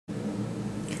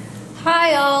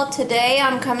Hi all, today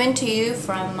I'm coming to you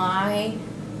from my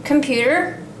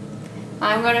computer.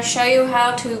 I'm going to show you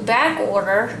how to back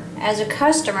order as a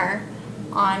customer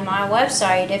on my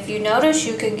website. If you notice,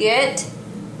 you could get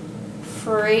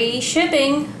free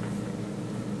shipping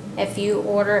if you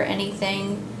order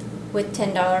anything with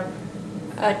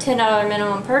 $10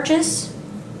 minimum purchase.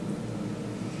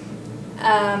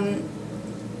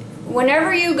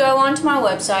 Whenever you go onto my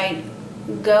website,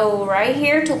 go right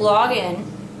here to log in.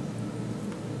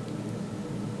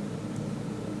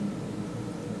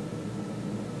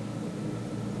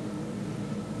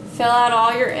 Fill out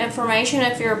all your information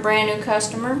if you're a brand new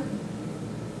customer.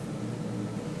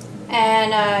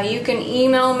 And you can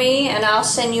email me and I'll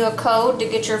send you a code to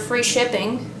get your free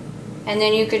shipping. And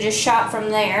then you could just shop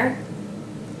from there.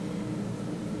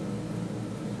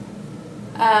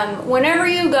 Whenever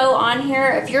you go on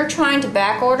here, if you're trying to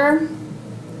back order,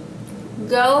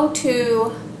 go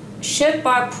to shop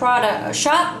by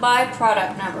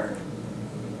product number.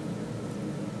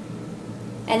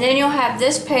 And then you'll have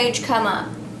this page come up.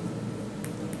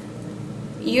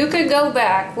 You could go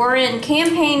back, we're in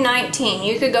campaign 19,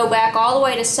 you could go back all the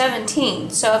way to 17.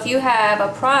 So if you have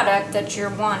a product that you're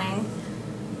wanting,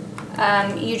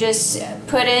 you just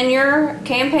put in your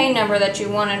campaign number that you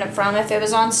wanted it from. If it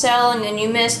was on sale and then you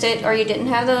missed it, or you didn't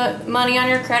have the money on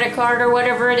your credit card, or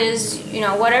whatever it is, you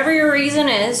know, whatever your reason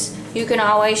is, you can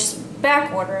always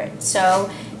back order it.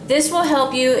 So this will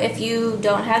help you if you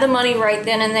don't have the money right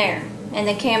then and there and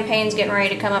the campaign's getting ready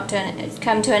to come to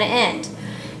an end.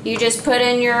 You just put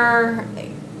in your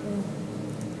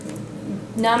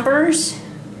numbers.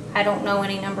 I don't know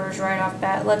any numbers right off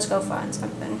bat. Let's go find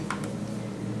something.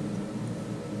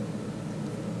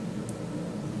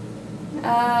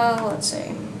 Let's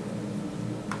see.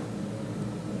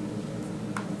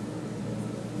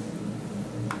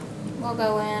 We'll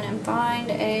go in and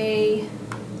find a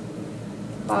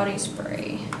body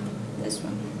spray. This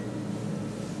one.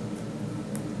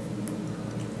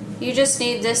 You just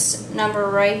need this number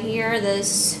right here,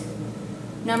 this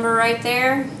number right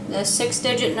there, the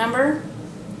 6-digit number.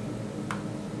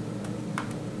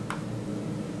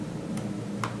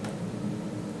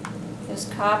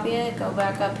 Just copy it, go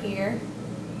back up here.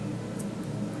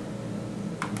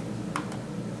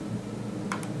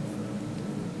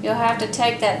 You'll have to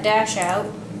take that dash out.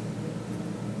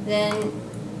 Then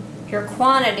your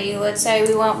quantity, let's say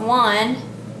we want 1.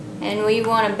 And we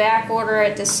want to back order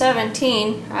it to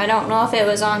 17. I don't know if it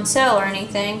was on sale or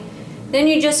anything. Then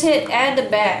you just hit add to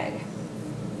bag.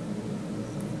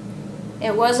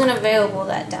 It wasn't available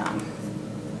that time.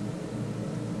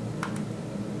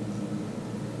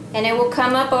 And it will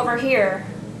come up over here.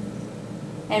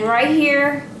 And right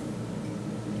here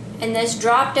in this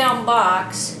drop down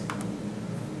box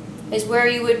is where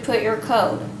you would put your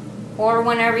code. Or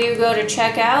whenever you go to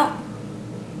checkout,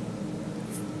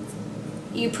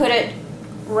 you put it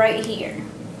right here.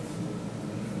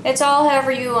 It's all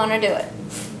however you want to do it.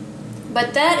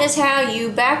 But that is how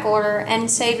you back order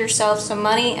and save yourself some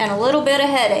money and a little bit of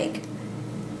headache.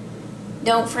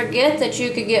 Don't forget that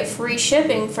you could get free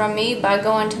shipping from me by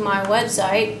going to my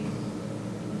website,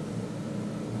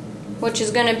 which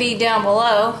is going to be down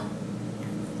below.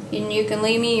 And you can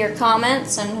leave me your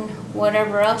comments and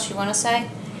whatever else you want to say.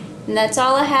 And that's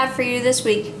all I have for you this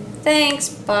week. Thanks.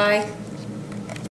 Bye.